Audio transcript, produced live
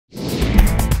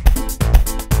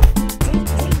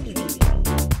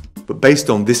But based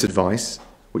on this advice,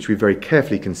 which we very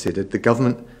carefully considered, the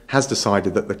government has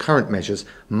decided that the current measures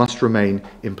must remain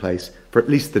in place for at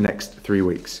least the next 3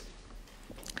 weeks.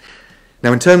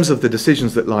 Now, in terms of the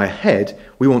decisions that lie ahead,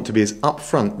 we want to be as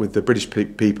upfront with the British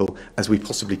people as we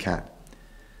possibly can.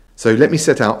 So let me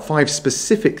set out 5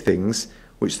 specific things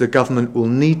which the government will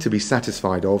need to be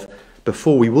satisfied of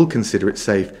before we will consider it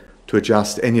safe to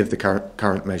adjust any of the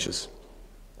current measures.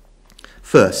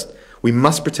 First, we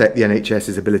must protect the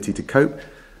NHS's ability to cope.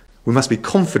 We must be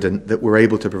confident that we're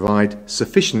able to provide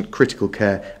sufficient critical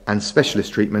care and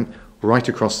specialist treatment right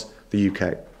across the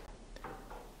UK.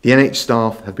 The NHS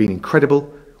staff have been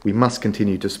incredible. We must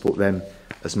continue to support them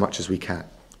as much as we can.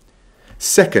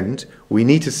 Second, we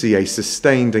need to see a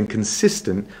sustained and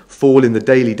consistent fall in the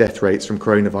daily death rates from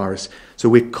coronavirus, so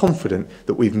we're confident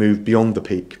that we've moved beyond the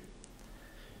peak.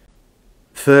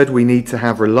 Third, we need to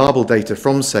have reliable data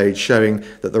from SAGE showing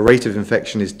that the rate of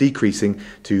infection is decreasing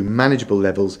to manageable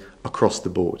levels across the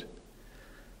board.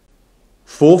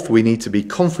 Fourth, we need to be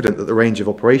confident that the range of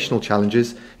operational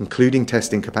challenges, including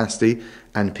testing capacity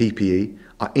and PPE,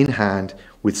 are in hand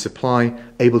with supply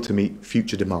able to meet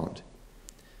future demand.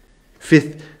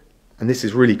 Fifth, and this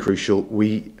is really crucial,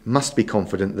 we must be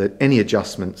confident that any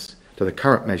adjustments to the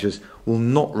current measures will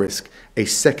not risk a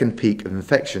second peak of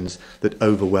infections that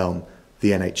overwhelm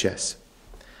the NHS.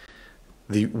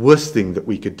 The worst thing that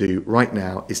we could do right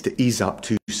now is to ease up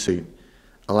too soon,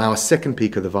 allow a second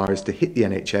peak of the virus to hit the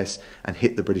NHS and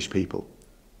hit the British people.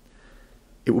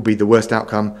 It will be the worst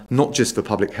outcome, not just for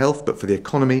public health, but for the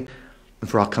economy and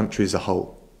for our country as a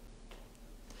whole.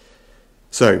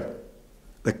 So,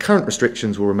 the current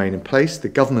restrictions will remain in place. The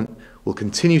government will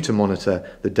continue to monitor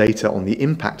the data on the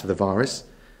impact of the virus.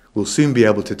 We'll soon be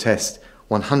able to test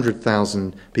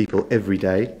 100,000 people every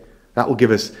day. That will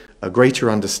give us a greater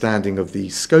understanding of the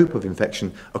scope of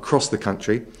infection across the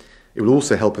country. It will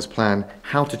also help us plan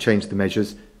how to change the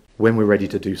measures when we're ready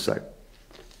to do so.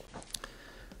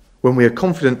 When we are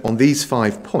confident on these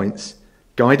 5 points,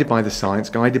 guided by the science,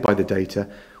 guided by the data,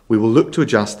 we will look to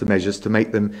adjust the measures to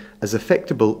make them as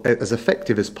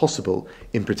effective as possible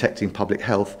in protecting public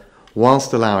health,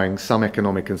 whilst allowing some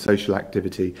economic and social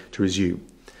activity to resume.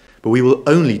 But we will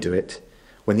only do it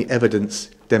when the evidence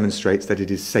demonstrates that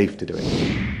it is safe to do it.